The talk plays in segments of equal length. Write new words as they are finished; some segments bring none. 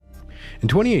In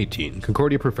 2018,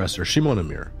 Concordia professor Shimon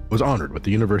Amir was honored with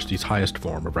the university's highest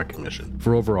form of recognition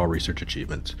for overall research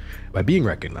achievements by being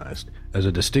recognized as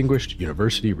a distinguished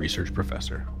university research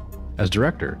professor. As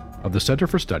director of the Center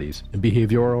for Studies in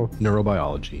Behavioral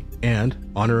Neurobiology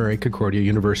and honorary Concordia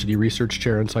University Research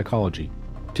Chair in Psychology,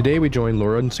 today we join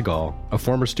Lauren Segal, a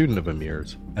former student of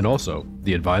Amir's and also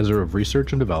the advisor of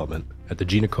research and development at the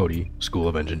Gina Cody School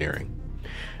of Engineering.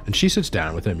 And she sits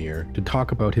down with Amir to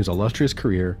talk about his illustrious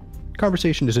career.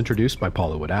 Conversation is introduced by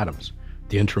Paula Wood-Adams,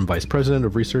 the interim vice president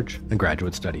of research and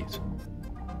graduate studies.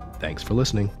 Thanks for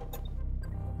listening.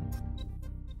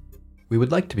 We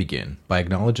would like to begin by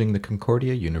acknowledging that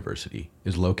Concordia University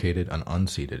is located on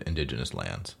unceded Indigenous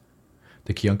lands.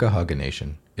 The Kiyunkahaga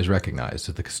Nation is recognized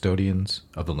as the custodians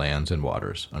of the lands and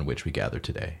waters on which we gather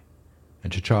today.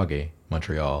 And Tiohtià:ke,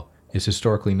 Montreal, is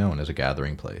historically known as a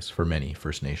gathering place for many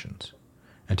First Nations.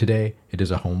 And today it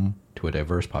is a home to a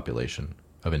diverse population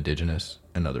of Indigenous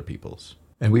and other peoples.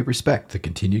 And we respect the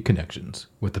continued connections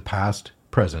with the past,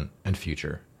 present, and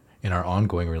future in our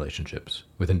ongoing relationships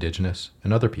with Indigenous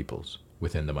and other peoples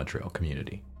within the Montreal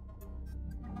community.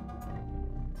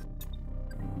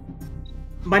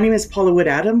 My name is Paula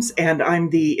Wood-Adams, and I'm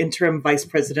the interim vice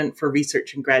president for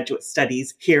research and graduate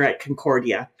studies here at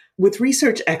Concordia. With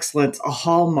research excellence a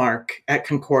hallmark at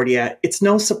Concordia, it's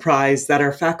no surprise that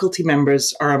our faculty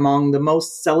members are among the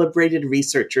most celebrated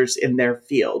researchers in their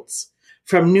fields.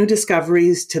 From new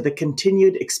discoveries to the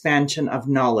continued expansion of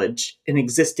knowledge in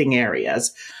existing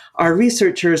areas, our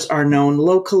researchers are known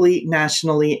locally,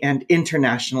 nationally, and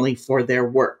internationally for their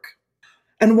work.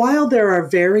 And while there are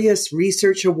various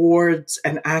research awards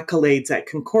and accolades at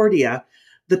Concordia,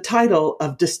 the title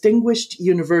of Distinguished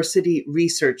University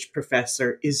Research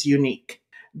Professor is unique.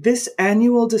 This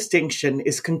annual distinction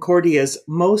is Concordia's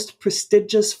most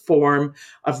prestigious form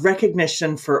of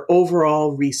recognition for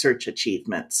overall research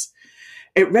achievements.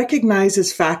 It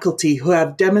recognizes faculty who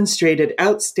have demonstrated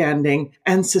outstanding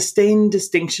and sustained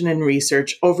distinction in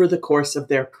research over the course of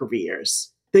their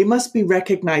careers. They must be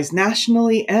recognized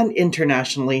nationally and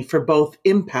internationally for both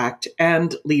impact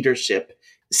and leadership.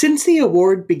 Since the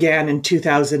award began in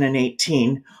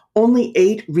 2018, only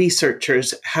 8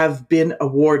 researchers have been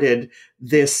awarded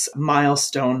this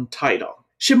milestone title.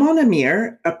 Shimon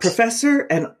Amir, a professor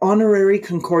and honorary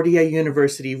Concordia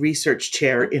University Research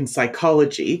Chair in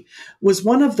Psychology, was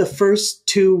one of the first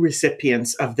 2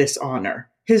 recipients of this honor.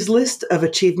 His list of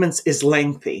achievements is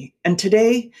lengthy, and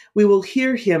today we will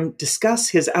hear him discuss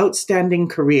his outstanding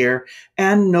career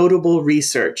and notable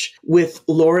research with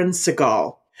Lauren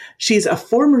Segal. She's a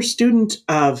former student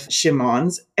of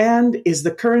Shimon's and is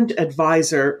the current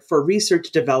advisor for research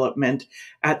development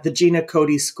at the Gina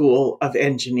Cody School of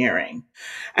Engineering.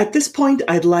 At this point,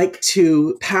 I'd like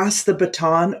to pass the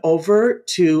baton over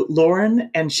to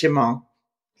Lauren and Shimon.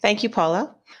 Thank you,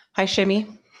 Paula. Hi, Shimi.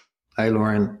 Hi,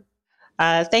 Lauren.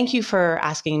 Thank you for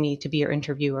asking me to be your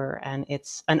interviewer, and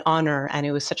it's an honor, and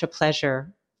it was such a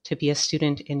pleasure to be a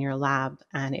student in your lab,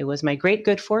 and it was my great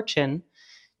good fortune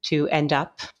to end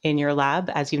up in your lab.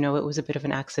 As you know, it was a bit of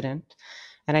an accident.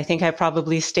 And I think I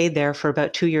probably stayed there for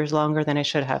about 2 years longer than I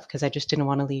should have because I just didn't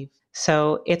want to leave.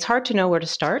 So it's hard to know where to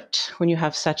start when you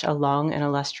have such a long and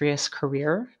illustrious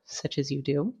career, such as you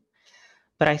do.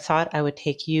 But I thought I would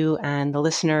take you and the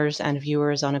listeners and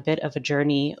viewers on a bit of a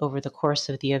journey over the course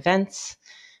of the events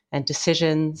and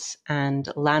decisions and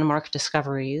landmark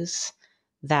discoveries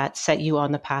that set you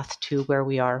on the path to where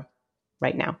we are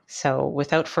right now. So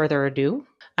without further ado,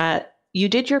 you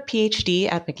did your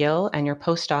PhD at McGill and your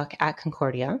postdoc at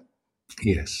Concordia.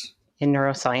 Yes. In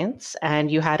neuroscience,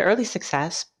 and you had early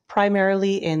success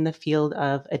primarily in the field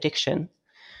of addiction,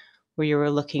 where you were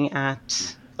looking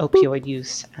at opioid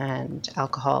use and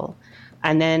alcohol.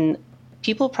 And then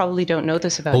people probably don't know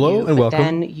this about you, but welcome.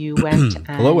 then you went and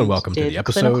Hello and welcome did to the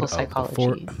episode clinical of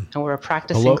psychology and were a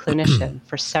practicing clinician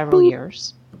for several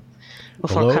years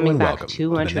before coming back to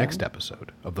Montreal. The next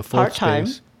episode of the Full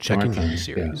Space Checking In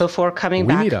series. Before coming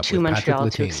back to Montreal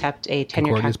to accept a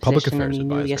tenure track position in the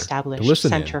newly established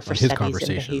Center for Studies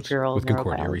in Behavioral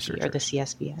Neurobiology, or the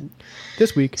CSBN.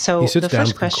 This week, so he sits down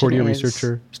with Concordia is,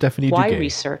 researcher Stephanie why Duguay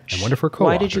research? and one of her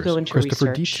Why did you co-authors, go into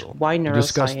Christopher research? Dietzel, Why to neuroscience?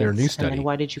 discuss their new study And then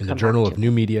why did you in come the Journal back of to?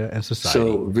 New Media and Society,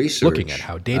 So research, looking at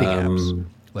how dating apps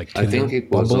like Tinder,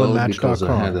 Bumble, and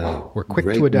Match.com were quick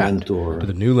to adapt to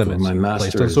the new limits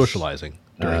placed on socializing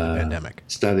during the pandemic.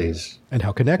 Studies and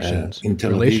how connections, in Tel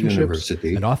Aviv relationships,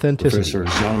 University, and authenticity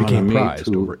Professor Zalman became Amit, prized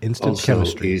who over instant also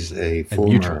chemistry is a and former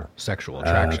mutual sexual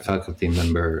attraction. faculty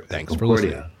member Thanks at for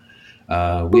Concordia,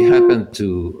 We happened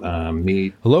to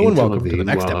meet. Hello in and Tel welcome to the Aviv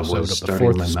next while I episode was of the starting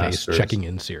Fourth my Space master's, Checking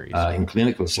In series, in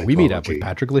clinical where psychology. we meet up with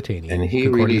Patrick Latani, and he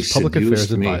Concordia's really public affairs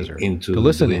seduced me advisor, into to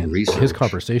listen doing in to research. his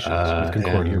conversations with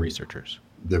Concordia and researchers.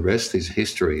 The rest is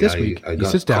history. This week, I he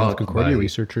got sits down with caught Concordia by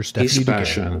researcher his Stephanie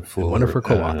passion Dugan for and one of her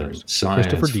co-authors, science,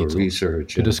 Christopher for Dietzel,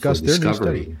 research, to and discuss for their new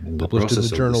discovery study, and the published in the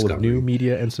process of Journal of discovery. New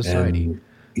Media and Society, And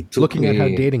it took looking at how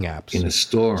me dating apps, in a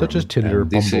storm, such as Tinder,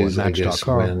 and this Bumble, is, and I guess,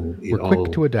 Match.com, when it were all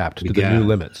quick to adapt to the began. new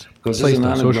limits Because as placed an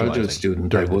on undergraduate socializing student,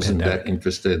 I during the wasn't that pandemic.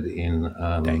 interested in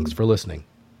Thanks for listening.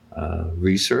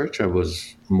 research. I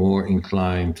was more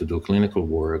inclined to do clinical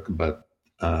work, but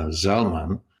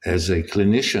Zalman, as a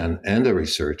clinician and a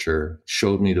researcher,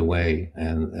 showed me the way.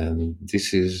 And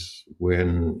this is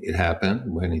when it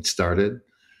happened, when it started.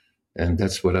 And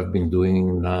that's what I've been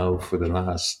doing now for the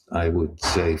last, I would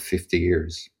say, 50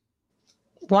 years.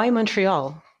 Why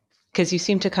Montreal? Because you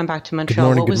seem to come back to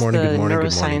Montreal. What was the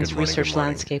neuroscience research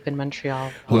landscape in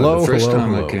Montreal? Well, the first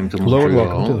time I came to Hello and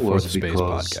Montreal welcome to the Fourth was Space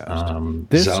because podcast.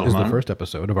 This is the Zalman, first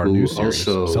episode of our who new series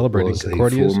also celebrating was a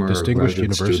Concordia's former distinguished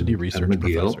graduate university student research at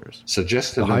McGill, professors,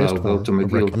 suggested the that highest I'll go to form of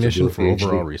McGill to recognition do a for PhD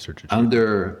overall research achievement.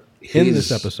 under In his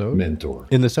this episode, mentor.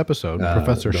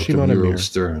 Professor Dr. Shimon Muriel Amir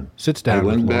Stern. sits down I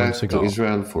with went Lauren back to Segal,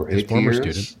 Israel for his 8 former years,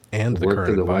 student and the worked current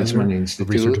at the advisor Weizmann of Institute,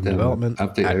 Research and and Development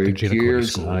after at the 8 Giannacoli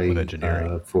years, School I, of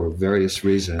Engineering. for various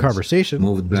reasons, Conversation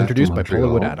moved was back introduced to by Montreal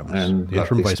Paula Wood Adams, and the got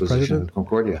interim this vice position president, at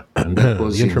Concordia, and that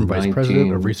was the interim in vice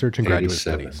president of Research and Graduate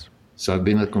 1987. Studies. So I've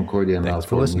been at Concordia now Thanks for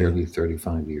for listening. nearly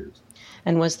 35 years.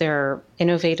 And was there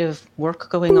innovative work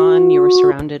going on? You were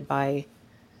surrounded by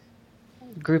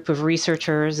group of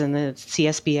researchers and the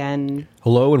CSBN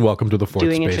Hello and welcome to the Fourth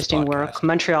doing Space interesting podcast. work.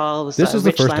 Montreal was This a is the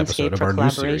rich first landscape episode of for our new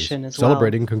collaboration series as well.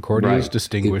 celebrating Concordia's Right.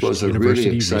 distinguished It was a university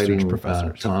really exciting research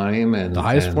professors. time, and The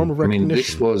highest and, form of I mean,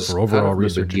 this recognition was for overall kind of the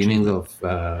research beginning achievement.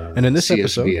 of And in this CSBN.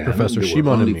 episode, Professor There were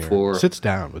Shimon only Amir 4 sits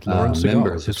down with Lauren Segal,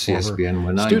 members his of former CSBN.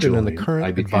 When I student and the joined, current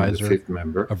I became advisor the 5th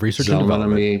member of Research and Zalman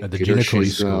Development Ami, at the Peter Giannacoli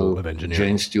Schiesel, School of Engineering.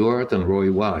 Jane Stewart, and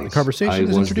Roy Wise. The conversation I is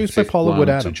was introduced the by Paula 5th Wood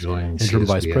one to Adams, join interim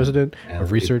vice CSBN. president And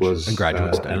of Research it was, and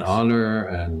Graduate Studies. an honor,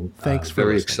 and Thanks for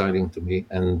very listening. exciting to me.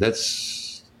 And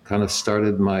that's kind of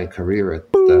started my career at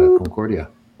Concordia.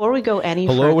 Before we go any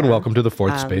Hello further, and welcome to the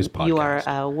Fourth Space podcast. You are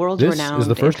a This world-renowned, is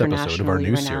the first episode of our internationally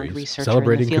new renowned series researcher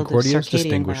celebrating in the field Concordia's of circadian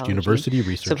distinguished biology. university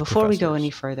research So before we go professors, any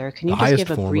further, can the you just highest give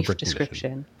a form of brief recognition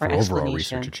description or for overall research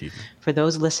explanation achievement. for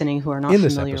those listening who are not In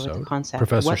this familiar with episode, the concept,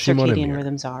 Professor what Shimon circadian Amir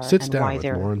rhythms are sits and down why with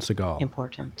they're Lauren Segal,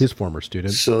 important? his former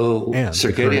student, So and the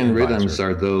circadian current rhythms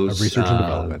advisor are those of Research and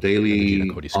Development at the daily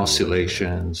Giannacoli School of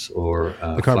oscillations or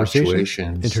The conversation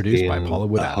fluctuations introduced by in Paula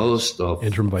Wood a Adams, host of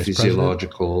interim vice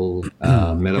physiological,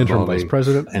 interim vice metabolic,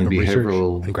 president and of Research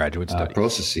behavioral and Graduate Studies.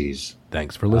 processes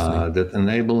Thanks for listening. that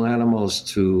enable animals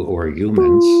to, or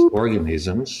humans,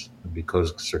 organisms,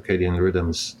 because circadian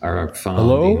rhythms are found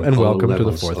Hello in and all welcome to the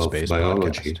levels Fourth of Space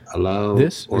biology. podcast. Allow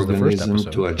This is the first organisms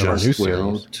episode to of our adjust new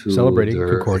well series to celebrating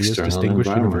their Concordia's external distinguished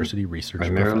environment, university research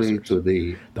primarily professors. to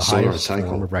the The solar highest cycle.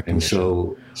 form of And recognition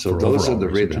so for those are overall the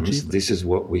research rhythms. achievement. This is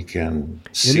what we can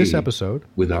see In this episode,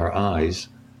 with our eyes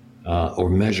or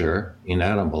measure in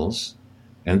animals.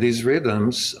 And these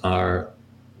rhythms are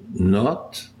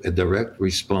not a direct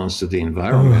response to the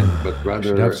environment, but should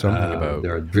rather have something about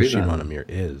they're who Shimon driven Amir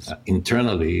is.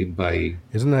 internally by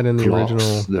Isn't that in the clocks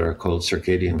original? that are called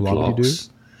circadian blog-a-doo? clocks.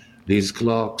 These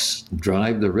clocks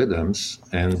drive the rhythms,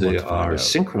 and they Let's find are out.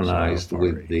 synchronized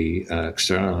Safari. with the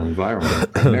external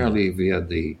environment, primarily via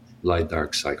the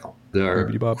light-dark cycle. They are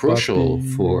crucial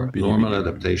for normal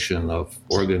adaptation of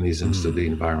organisms to the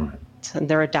environment. And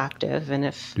they're adaptive, and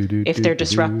if they're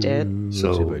disrupted,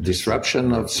 So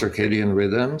disruption of circadian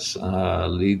rhythms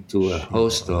lead to a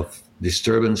host of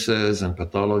disturbances and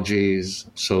pathologies.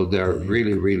 So they're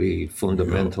really, really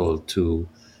fundamental to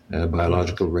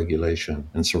biological regulation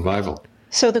and survival.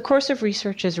 so the course of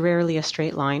research is rarely a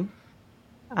straight line.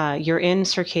 You're in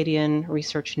circadian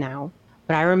research now,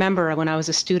 but I remember when I was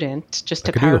a student, just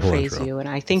to I could do the whole paraphrase intro. you, and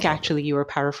I think actually you were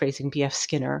paraphrasing B.F.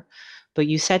 Skinner, but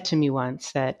you said to me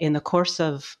once that in the course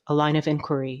of a line of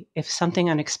inquiry, if something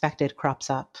unexpected crops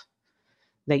up,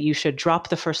 that you should drop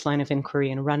the first line of inquiry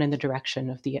and run in the direction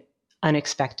of the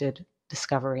unexpected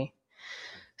discovery.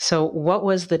 So what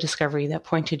was the discovery that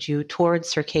pointed you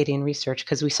towards circadian research?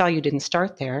 Because we saw you didn't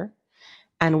start there.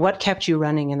 And what kept you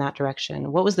running in that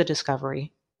direction? What was the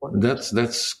discovery?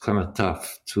 That's kind of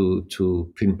tough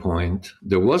to pinpoint.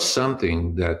 There was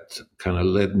something that kind of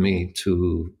led me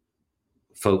to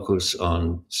focus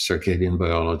on circadian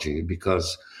biology,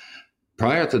 because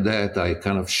prior to that, I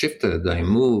kind of shifted. I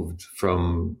moved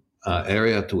from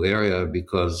area to area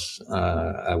because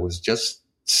I was just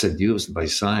seduced by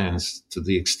science to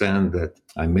the extent that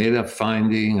I made a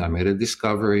finding, I made a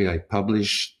discovery, I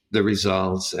published the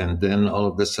results, and then all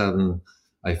of a sudden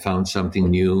I found something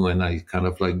new and I kind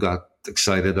of like got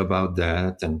excited about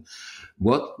that. And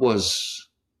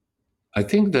I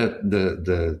think that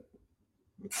the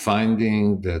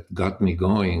finding that got me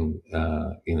going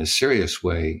in a serious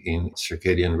way in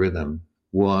circadian rhythm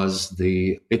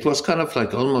it was kind of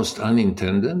like almost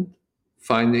unintended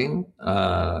finding.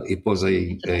 It was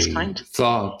a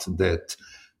thought that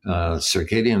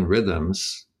circadian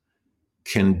rhythms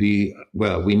can be,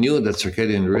 we knew that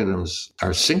circadian rhythms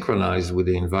are synchronized with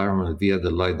the environment via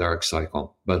the light-dark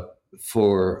cycle. But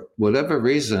for whatever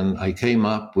reason, I came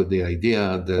up with the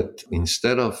idea that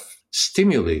instead of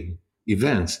stimuli,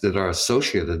 events that are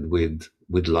associated with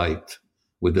light,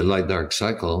 with the light-dark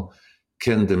cycle,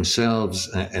 can themselves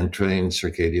entrain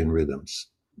circadian rhythms.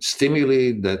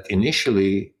 Stimuli that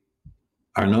initially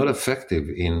are not effective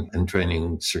in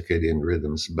entraining circadian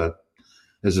rhythms, but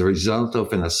as a result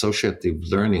of an associative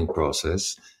learning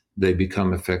process, they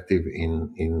become effective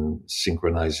in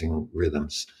synchronizing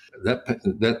rhythms.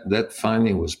 That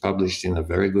finding was published in a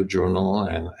very good journal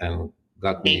and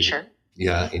got me Nature.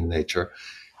 In Nature.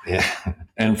 Yeah,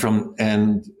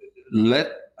 and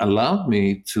allowed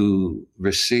me to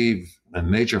receive a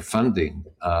major funding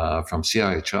from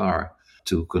CIHR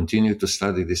to continue to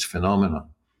study this phenomenon.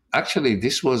 Actually,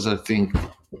 this was, I think,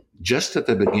 just at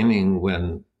the beginning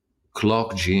when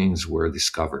clock genes were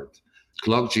discovered.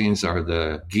 Clock genes are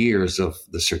the gears of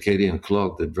the circadian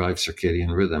clock that drive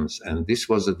circadian rhythms. And this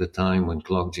was at the time when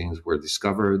clock genes were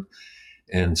discovered.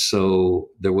 And so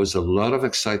there was a lot of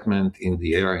excitement in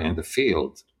the area, in the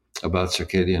field, about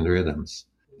circadian rhythms.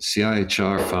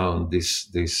 CIHR found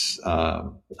this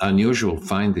unusual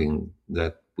finding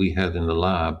that we had in the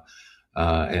lab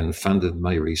and funded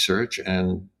my research.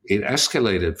 And it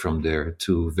escalated from there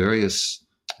to various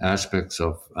aspects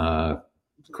of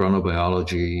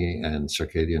chronobiology and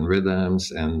circadian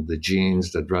rhythms and the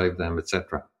genes that drive them,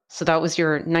 etc. So that was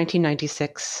your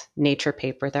 1996 Nature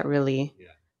paper that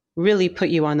really put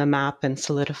you on the map and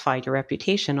solidified your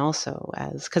reputation also,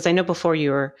 because I know before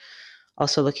you were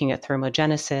also looking at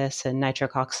thermogenesis and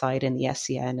nitric oxide in the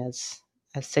SCN as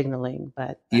signaling,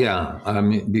 but I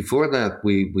mean, before that,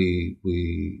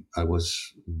 I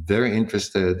was very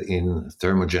interested in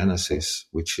thermogenesis,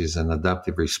 which is an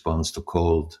adaptive response to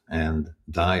cold and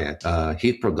diet,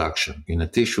 heat production in a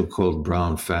tissue called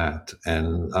brown fat,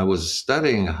 and I was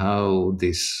studying how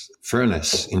this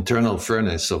internal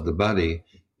furnace of the body,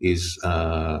 is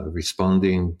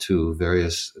responding to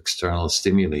various external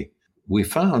stimuli. We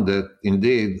found that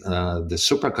indeed the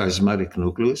suprachiasmatic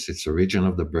nucleus, it's a region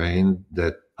of the brain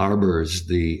that harbors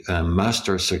the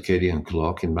master circadian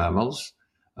clock in mammals,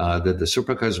 that the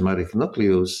suprachiasmatic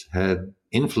nucleus had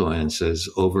influences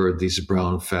over this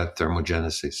brown fat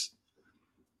thermogenesis.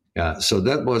 So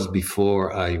that was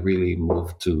before I really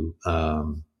moved to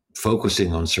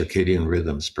focusing on circadian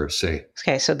rhythms per se.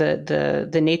 Okay, so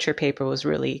the Nature paper was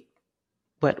really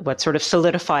what sort of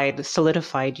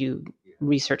solidified you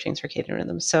researching circadian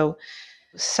rhythms. So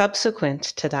subsequent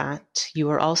to that, you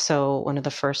were also one of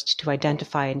the first to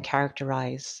identify and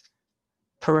characterize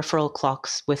peripheral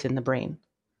clocks within the brain.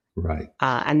 Right.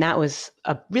 And that was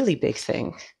a really big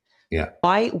thing. Yeah.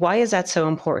 Why is that so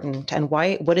important? And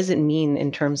what does it mean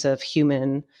in terms of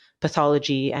human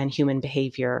pathology and human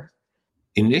behavior?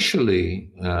 Initially,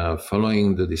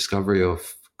 following the discovery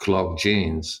of clock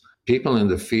genes, people in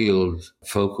the field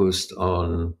focused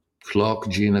on clock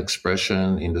gene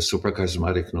expression in the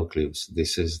suprachiasmatic nucleus.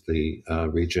 This is the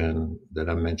region that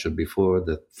I mentioned before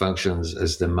that functions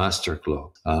as the master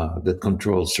clock that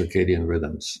controls circadian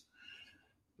rhythms.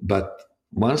 But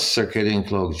once circadian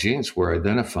clock genes were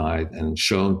identified and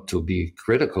shown to be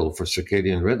critical for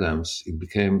circadian rhythms, it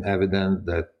became evident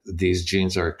that these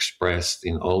genes are expressed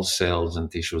in all cells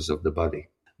and tissues of the body,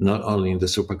 not only in the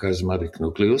suprachiasmatic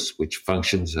nucleus, which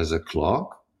functions as a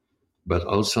clock, but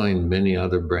also in many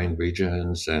other brain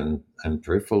regions and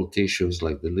peripheral tissues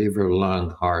like the liver,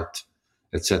 lung, heart,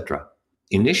 etc.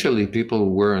 Initially, people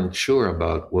weren't sure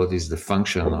about what is the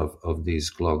function of these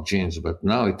clock genes, but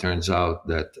now it turns out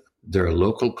that there are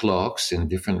local clocks in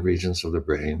different regions of the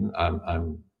brain.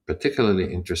 I'm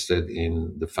particularly interested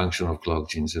in the function of clock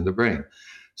genes in the brain.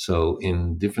 So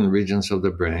in different regions of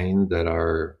the brain that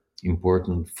are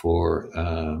important for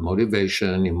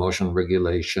motivation, emotion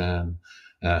regulation,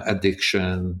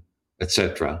 addiction,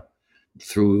 etc.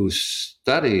 Through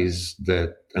studies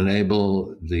that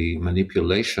enable the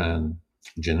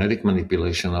genetic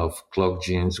manipulation of clock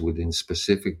genes within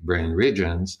specific brain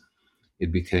regions,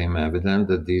 it became evident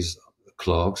that these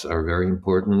clocks are very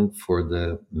important for the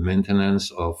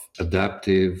maintenance of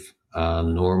adaptive,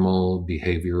 normal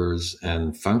behaviors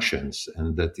and functions,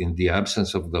 and that in the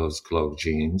absence of those clock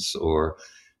genes or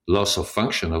loss of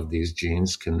function of these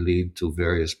genes can lead to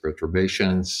various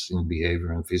perturbations in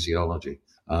behavior and physiology.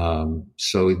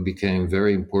 So it became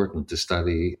very important to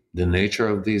study the nature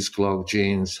of these clock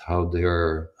genes, how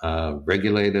they're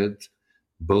regulated,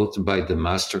 both by the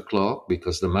master clock,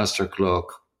 because the master clock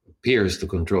appears to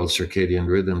control circadian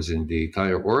rhythms in the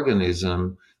entire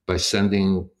organism by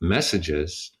sending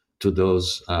messages to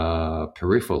those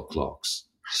peripheral clocks.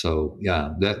 So yeah,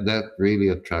 that really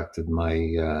attracted my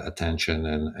attention,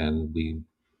 and we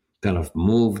kind of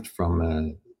moved from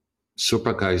a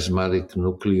suprachiasmatic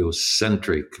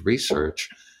nucleus-centric research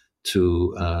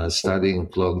to studying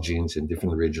clock genes in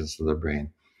different regions of the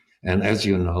brain. And as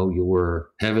you know, you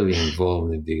were heavily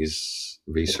involved in this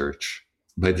research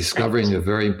by discovering a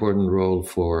very important role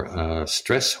for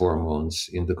stress hormones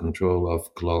in the control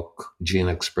of clock gene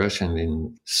expression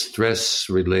in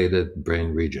stress-related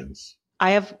brain regions.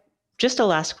 I have just a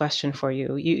last question for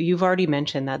you. You've already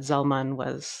mentioned that Zalman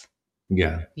was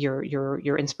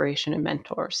your inspiration and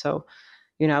mentor. So,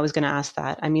 I was going to ask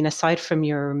that. I mean, aside from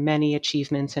your many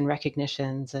achievements and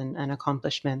recognitions and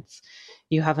accomplishments,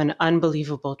 you have an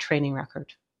unbelievable training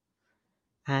record.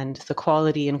 And the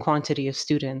quality and quantity of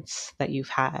students that you've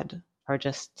had are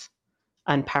just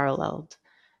unparalleled.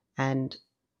 And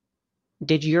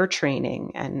did your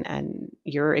training and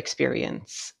your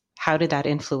experience, how did that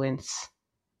influence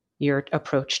your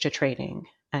approach to training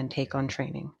and take on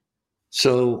training?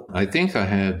 So I think I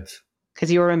had...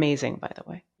 Because you were amazing, by the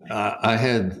way. I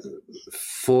had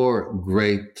 4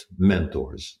 great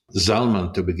mentors.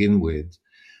 Zalman to begin with,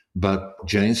 but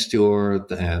Jane Stewart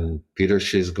and Peter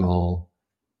Schizzgall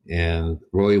and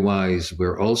Roy Wise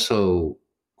were also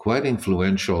quite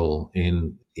influential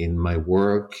in my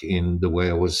work, in the way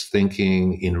I was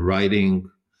thinking, in writing.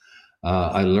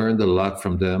 I learned a lot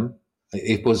from them.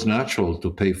 It was natural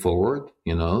to pay forward,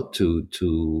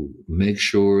 to make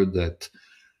sure that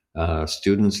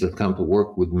students that come to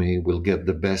work with me will get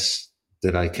the best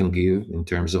that I can give in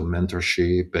terms of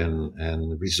mentorship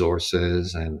and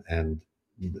resources, and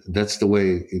that's the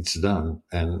way it's done,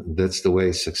 and that's the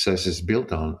way success is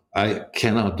built on. I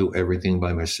cannot do everything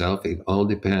by myself. It all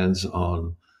depends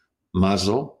on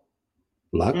mazel,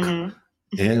 luck,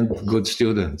 and good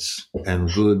students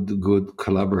and good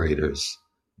collaborators,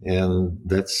 and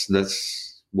that's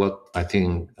what I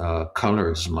think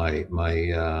colors my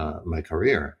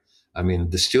career. I mean,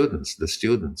 the students,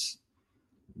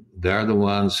 they're the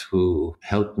ones who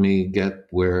helped me get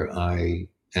where I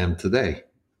am today.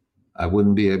 I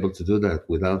wouldn't be able to do that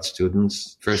without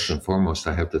students. First and foremost,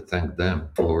 I have to thank them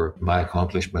for my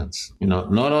accomplishments.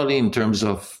 Not only in terms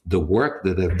of the work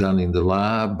that they've done in the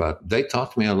lab, but they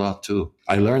taught me a lot too.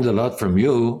 I learned a lot from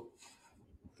you,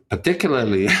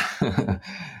 particularly.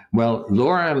 Well,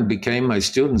 Lauren became my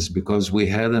students because we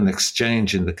had an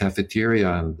exchange in the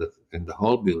cafeteria in the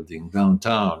whole building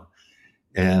downtown.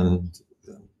 And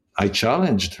I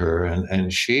challenged her,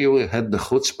 and she had the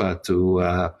chutzpah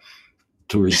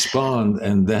to respond.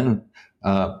 And then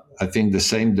I think the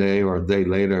same day or a day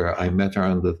later, I met her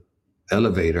on the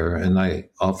elevator and I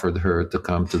offered her to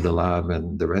come to the lab,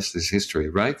 and the rest is history,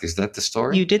 right? Is that the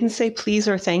story? You didn't say please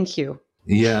or thank you.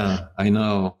 Yeah, I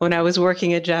know. When I was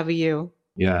working at JavaU.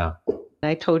 Yeah.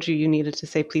 I told you needed to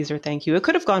say please or thank you. It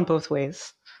could have gone both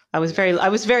ways. I was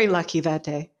very lucky that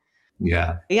day.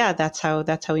 Yeah. Yeah, that's how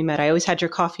we met. I always had your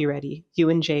coffee ready, you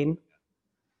and Jane.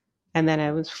 And then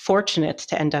I was fortunate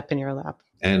to end up in your lab.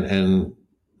 And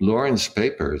Lauren's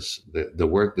papers, the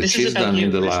work that she's done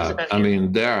in the lab, I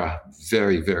mean, they're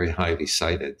very, very highly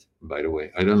cited, by the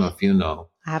way. I don't know if you know.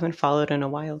 I haven't followed in a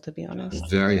while, to be honest.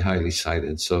 Very highly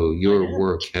cited. So your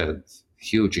work had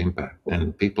huge impact,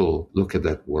 and people look at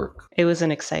that work. It was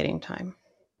an exciting time.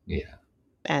 Yeah.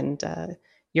 And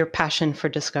your passion for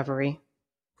discovery.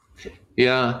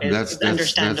 Yeah, that's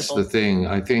the thing.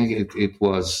 I think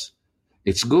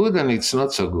it's good and it's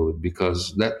not so good,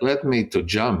 because that led me to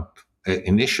jump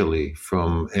initially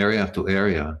from area to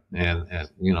area and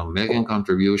making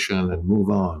contribution and move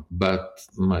on. But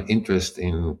my interest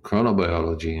in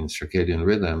chronobiology and circadian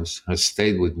rhythms has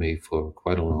stayed with me for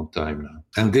quite a long time now.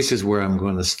 And this is where I'm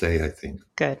going to stay, I think.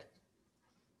 Good.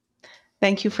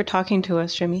 Thank you for talking to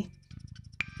us, Jimmy.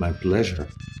 My pleasure.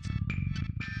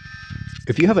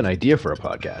 If you have an idea for a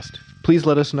podcast, please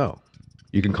let us know.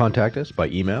 You can contact us by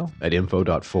email at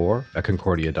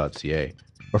info.4@concordia.ca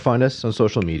or find us on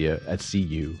social media at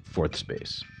CU Fourth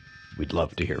Space. We'd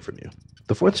love to hear from you.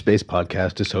 The Fourth Space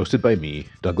podcast is hosted by me,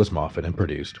 Douglas Moffat, and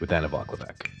produced with Anna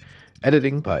Voklovec.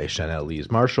 Editing by Chanel Lees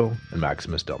Marshall and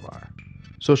Maximus Delmar.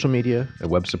 Social media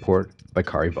and web support by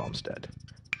Kari Volmstead.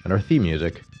 And our theme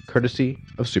music, courtesy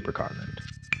of Supercontinent.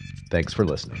 Thanks for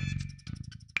listening.